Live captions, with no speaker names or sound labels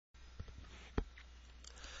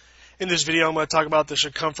In this video, I'm going to talk about the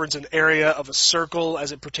circumference and area of a circle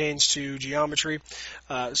as it pertains to geometry.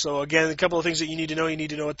 So again, a couple of things that you need to know. You need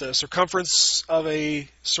to know what the circumference of a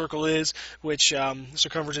circle is, which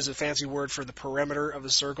circumference is a fancy word for the perimeter of a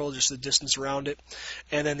circle, just the distance around it.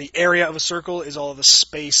 And then the area of a circle is all of the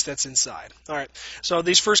space that's inside. All right, so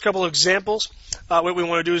these first couple of examples, what we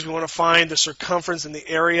want to do is we want to find the circumference and the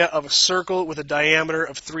area of a circle with a diameter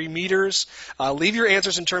of 3 meters. Leave your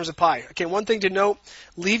answers in terms of pi. Okay, one thing to note,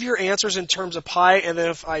 leave your answers in terms of pi, and then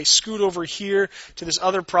if I scoot over here to this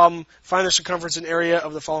other problem, find the circumference and area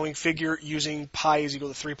of the following figure using pi is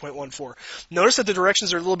equal to 3.14. Notice that the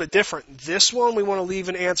directions are a little bit different. This one we want to leave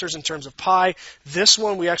in answers in terms of pi. This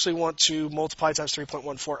one we actually want to multiply times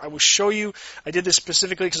 3.14. I will show you, I did this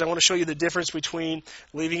specifically because I want to show you the difference between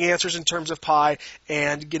leaving answers in terms of pi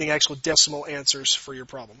and getting actual decimal answers for your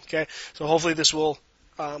problem. Okay, so hopefully this will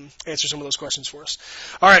answer some of those questions for us.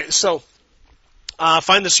 All right, so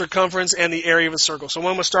find the circumference and the area of a circle. So what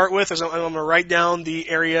I'm going to start with is I'm going to write down the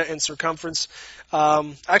area and circumference.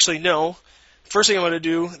 Actually, no. First thing I'm going to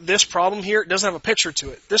do, this problem here doesn't have a picture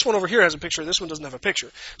to it. This one over here has a picture. This one doesn't have a picture.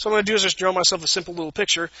 So what I'm going to do is just draw myself a simple little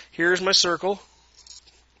picture. Here's my circle.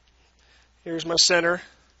 Here's my center.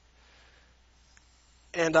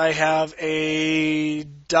 And I have a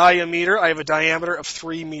diameter. I have a diameter of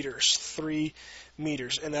 3 meters. 3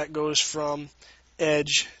 meters. And that goes from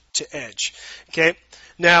edge to edge. Okay.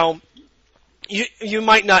 Now, you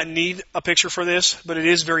might not need a picture for this, but it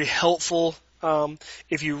is very helpful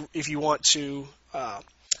if you want to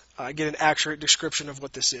get an accurate description of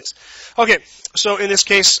what this is. Okay. So in this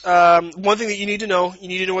case, one thing that you need to know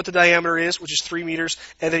what the diameter is, which is 3 meters,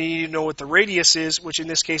 and then you need to know what the radius is, which in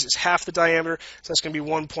this case is half the diameter. So that's going to be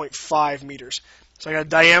 1.5 meters. So I got a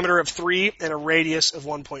diameter of 3 and a radius of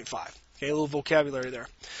 1.5. Okay, a little vocabulary there.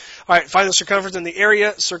 All right, find the circumference and the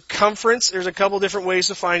area. Circumference, there's a couple different ways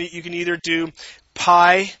to find it. You can either do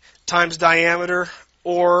pi times diameter,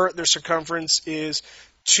 or the circumference is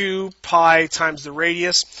 2 pi times the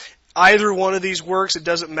radius. Either one of these works. It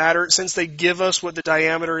doesn't matter. Since they give us what the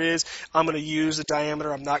diameter is, I'm going to use the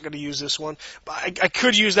diameter. I'm not going to use this one. But I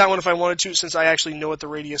could use that one if I wanted to, since I actually know what the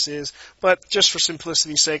radius is. But just for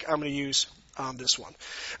simplicity's sake, I'm going to use this one.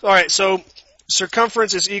 All right, so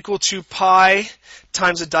circumference is equal to pi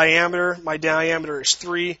times the diameter. My diameter is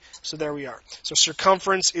 3, so there we are. So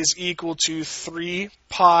circumference is equal to 3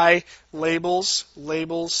 pi labels.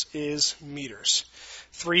 Labels is meters.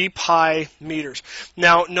 3 pi meters.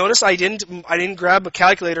 Now, notice I didn't grab a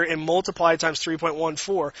calculator and multiply times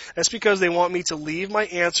 3.14. That's because they want me to leave my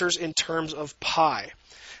answers in terms of pi.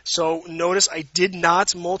 So notice I did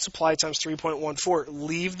not multiply times 3.14.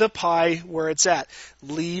 Leave the pi where it's at.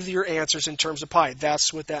 Leave your answers in terms of pi.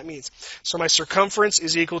 That's what that means. So my circumference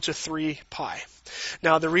is equal to 3 pi.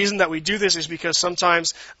 Now, the reason that we do this is because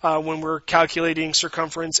sometimes when we're calculating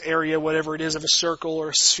circumference, area, whatever it is of a circle or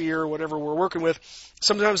a sphere, whatever we're working with,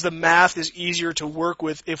 sometimes the math is easier to work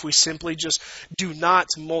with if we simply just do not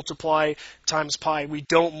multiply times pi. We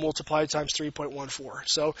don't multiply times 3.14.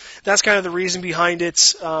 So that's kind of the reason behind it.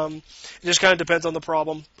 It just kind of depends on the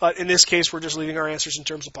problem. But in this case, we're just leaving our answers in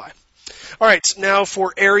terms of pi. All right, now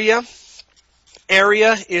for area.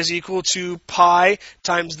 Area is equal to pi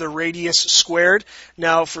times the radius squared.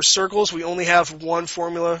 Now, for circles, we only have one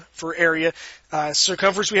formula for area.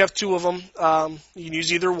 Circumference, we have 2 of them. You can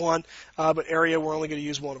use either one, but area, we're only going to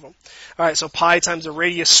use one of them. All right, so pi times the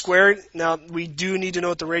radius squared. Now, we do need to know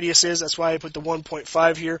what the radius is. That's why I put the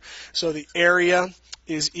 1.5 here. So the area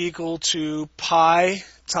is equal to pi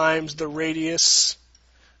times the radius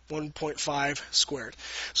 1.5 squared.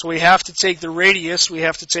 So we have to take the radius, we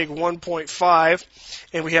have to take 1.5,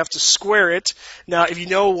 and we have to square it. Now, if you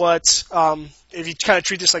know what, if you kind of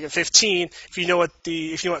treat this like a 15, if you know what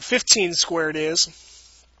 15 squared is,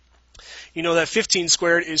 you know that 15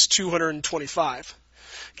 squared is 225.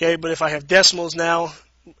 Okay, but if I have decimals now,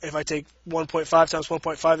 if I take 1.5 times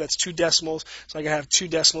 1.5, that's 2 decimals. So I can have 2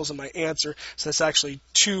 decimals in my answer. So that's actually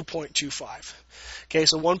 2.25. Okay,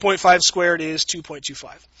 so 1.5 squared is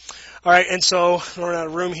 2.25. All right, and so running out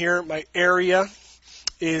of room here, my area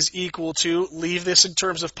is equal to, leave this in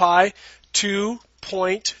terms of pi,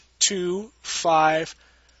 2.25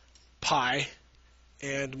 pi,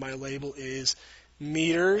 and my label is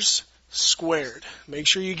meters squared. Make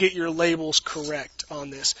sure you get your labels correct on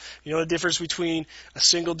this. You know the difference between a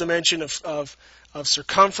single dimension of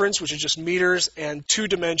circumference, which is just meters, and 2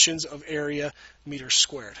 dimensions of area, meters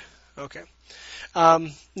squared. Okay. Now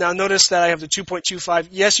notice that I have the 2.25.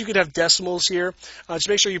 Yes, you could have decimals here. Just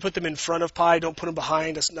make sure you put them in front of pi. Don't put them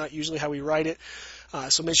behind. That's not usually how we write it.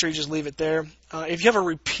 So make sure you just leave it there. If you have a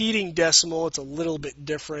repeating decimal, it's a little bit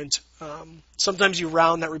different. Sometimes you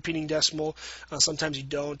round that repeating decimal, sometimes you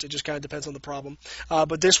don't. It just kind of depends on the problem.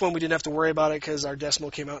 But this one we didn't have to worry about it because our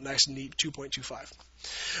decimal came out nice and neat, 2.25.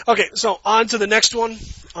 Okay, so on to the next one.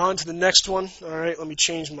 On to the next one. All right, let me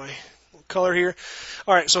change my color here.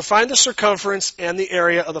 All right, so find the circumference and the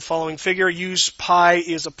area of the following figure. Use pi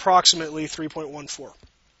is approximately 3.14. All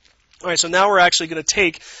right, so now we're actually going to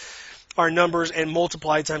take our numbers and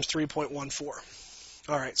multiply times 3.14.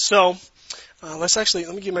 All right, so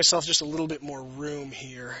let me give myself just a little bit more room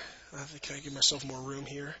here. Can I give myself more room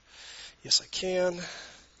here? Yes, I can.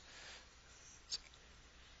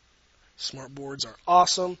 Smart boards are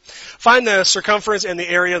awesome. Find the circumference and the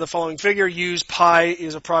area of the following figure. Use pi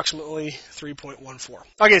is approximately 3.14.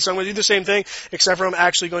 Okay, so I'm going to do the same thing, except for I'm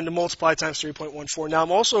actually going to multiply times 3.14. Now,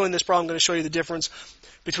 I'm also in this problem going to show you the difference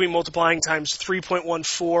between multiplying times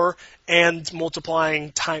 3.14 and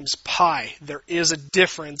multiplying times pi. There is a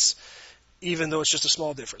difference, even though it's just a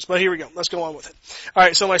small difference. But here we go. Let's go on with it. All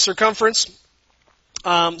right, so my circumference.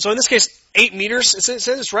 So in this case, 8 meters. It says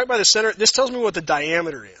it's right by the center. This tells me what the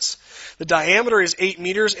diameter is. The diameter is 8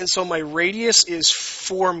 meters, and so my radius is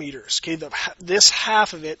 4 meters. Okay, this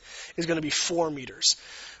half of it is going to be 4 meters.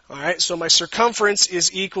 All right, so my circumference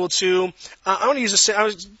is equal to, I'm going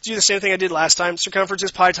to do the same thing I did last time. Circumference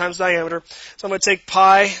is pi times diameter. So I'm going to take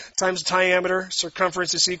pi times diameter.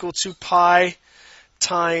 Circumference is equal to pi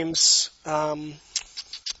times, what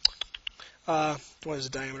is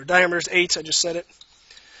the diameter? Diameter is 8, I just said it.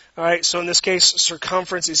 All right, so in this case,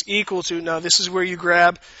 circumference is equal to, now this is where you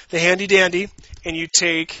grab the handy-dandy, and you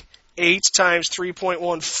take 8 times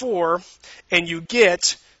 3.14, and you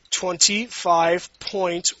get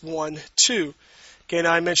 25.12. Okay,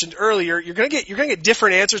 now I mentioned earlier, you're going to get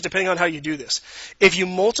different answers depending on how you do this. If you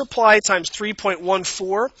multiply times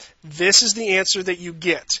 3.14, this is the answer that you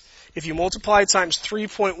get. If you multiply times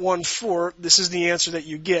 3.14, this is the answer that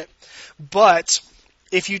you get. But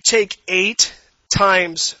if you take 8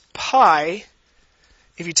 times pi,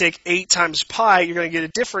 you're going to get a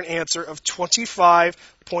different answer of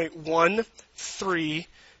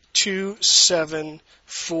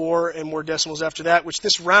 25.13274, and more decimals after that, which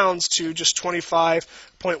this rounds to just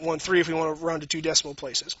 25.13 if we want to round to 2 decimal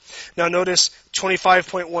places. Now notice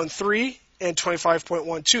 25.13 and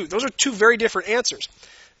 25.12. Those are 2 very different answers.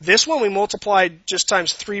 This one we multiplied just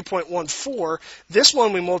times 3.14. This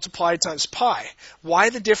one we multiplied times pi. Why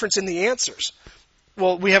the difference in the answers?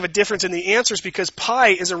 Well, we have a difference in the answers because pi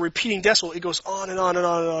is a repeating decimal. It goes on and on and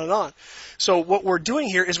on and on and on. So what we're doing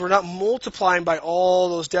here is we're not multiplying by all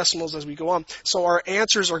those decimals as we go on. So our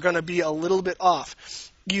answers are going to be a little bit off.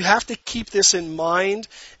 You have to keep this in mind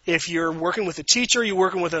if you're working with a teacher, you're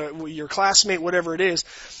working with your classmate, whatever it is.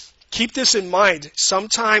 Keep this in mind.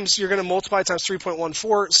 Sometimes you're going to multiply times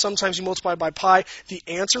 3.14. Sometimes you multiply by pi. The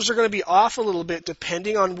answers are going to be off a little bit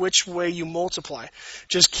depending on which way you multiply.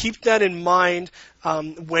 Just keep that in mind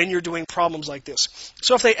when you're doing problems like this.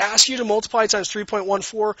 So if they ask you to multiply times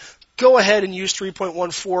 3.14, go ahead and use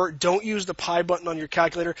 3.14. Don't use the pi button on your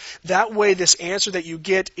calculator. That way this answer that you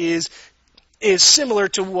get is similar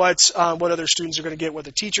to what other students are going to get, what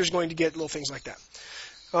the teacher is going to get, little things like that.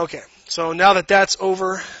 Okay, so now that that's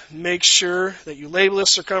over, make sure that you label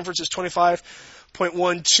this. Circumference is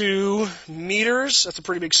 25.12 meters. That's a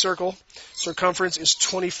pretty big circle. Circumference is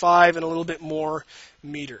 25 and a little bit more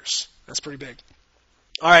meters. That's pretty big.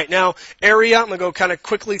 All right, now area. I'm going to go kind of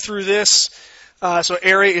quickly through this. So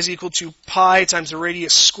area is equal to pi times the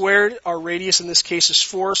radius squared. Our radius in this case is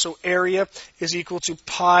 4, so area is equal to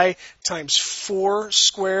pi times 4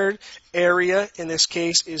 squared. Area in this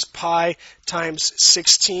case is pi times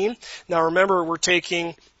 16. Now remember, we're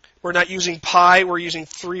not using pi, we're using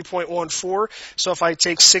 3.14. So if I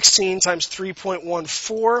take 16 times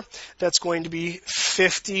 3.14, that's going to be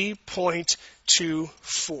 50.24.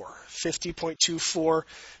 50.24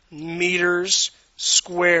 meters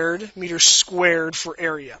squared for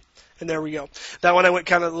area. And there we go. That one I went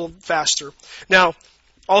kind of a little faster. Now,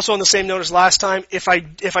 also on the same note as last time, if I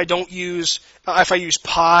use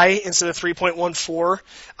pi instead of 3.14,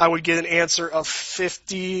 I would get an answer of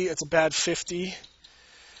 50. It's a bad 50.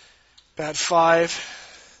 Bad 5.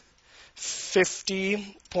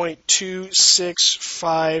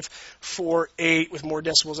 50.26548 with more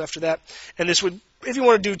decimals after that. And this would, if you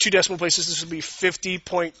want to do 2 decimal places, this would be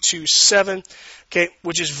 50.27. Okay,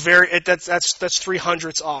 which is that's 3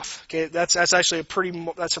 hundredths off. Okay, that's actually a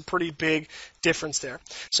pretty big difference there.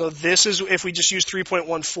 So this is if we just use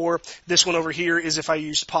 3.14. This one over here is if I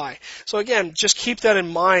used pi. So again, just keep that in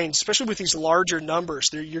mind, especially with these larger numbers.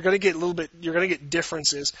 You're going to get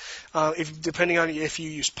differences depending on if you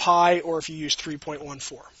use pi or if you use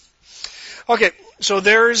 3.14. Okay, So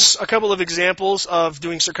there's a couple of examples of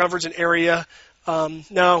doing circumference and area.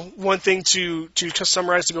 Now, one thing to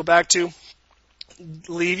summarize, to go back to,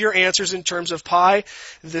 leave your answers in terms of pi.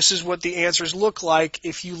 This is what the answers look like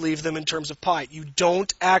if you leave them in terms of pi. You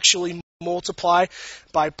don't actually multiply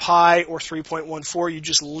by pi or 3.14. You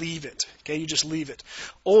just leave it. Okay, you just leave it.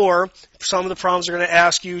 Or some of the problems are going to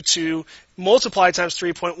ask you to multiply times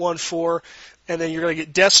 3.14, and then you're going to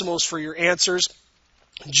get decimals for your answers.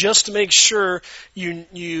 Just to make sure you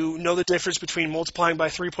know the difference between multiplying by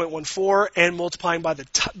 3.14 and multiplying by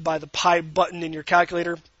the pi button in your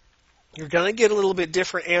calculator. You're going to get a little bit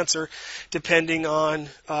different answer depending on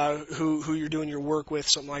who you're doing your work with,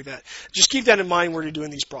 something like that. Just keep that in mind when you're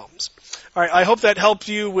doing these problems. All right, I hope that helped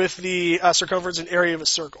you with the circumference and area of a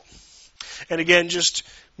circle. And again, just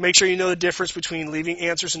make sure you know the difference between leaving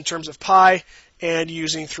answers in terms of pi and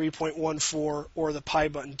using 3.14 or the pi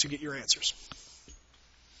button to get your answers.